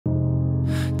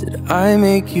Did I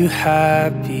make you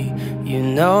happy? You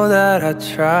know that I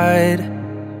tried.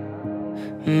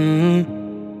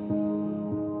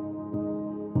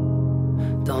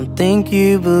 Don't think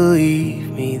you believe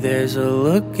me, there's a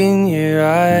look in your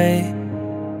eye.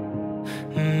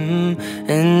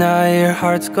 And now your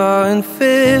heart's going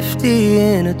 50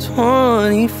 in a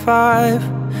 25.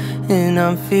 And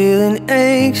I'm feeling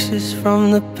anxious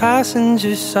from the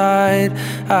passenger side.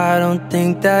 I don't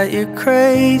think that you're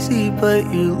crazy, but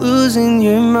you're losing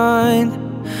your mind.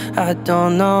 I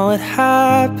don't know what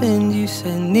happened, you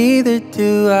said neither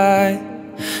do I.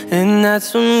 And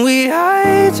that's when we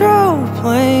hydroplane,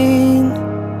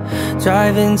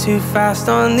 driving too fast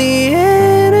on the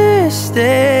interstate.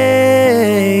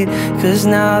 'Cause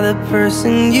now the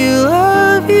person you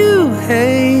love, you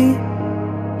hate.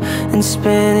 And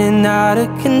spinning out of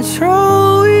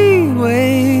control, we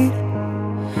wait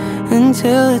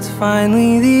until it's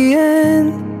finally the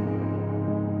end.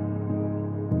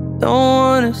 Don't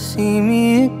wanna see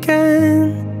me again.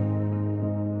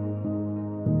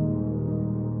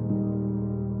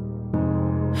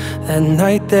 That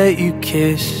night that you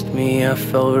kissed me, I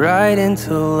fell right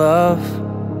into love.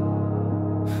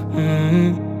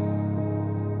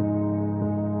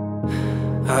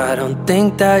 I don't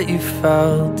think that you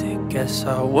felt it, guess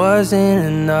I wasn't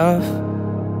enough.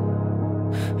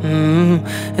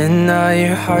 And now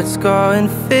your heart's going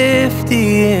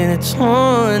 50 and it's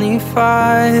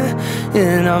 25.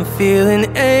 And I'm feeling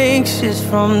anxious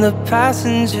from the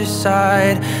passenger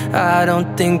side. I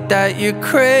don't think that you're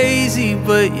crazy,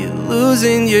 but you're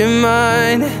losing your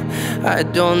mind. I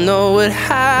don't know what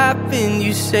happened,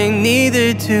 you say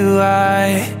neither do I.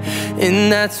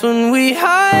 And that's when we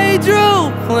hydroplane,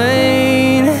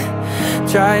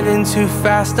 driving too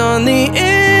fast on the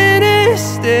interstate.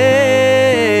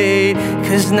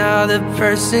 'Cause now the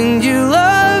person you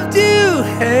loved, you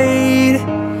hate.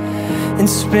 And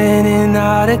spinning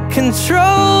out of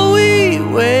control, we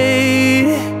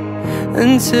wait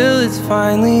until it's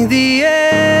finally the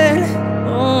end.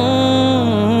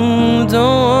 Oh,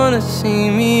 don't wanna see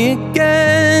me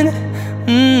again.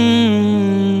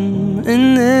 And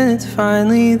then it's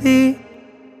finally the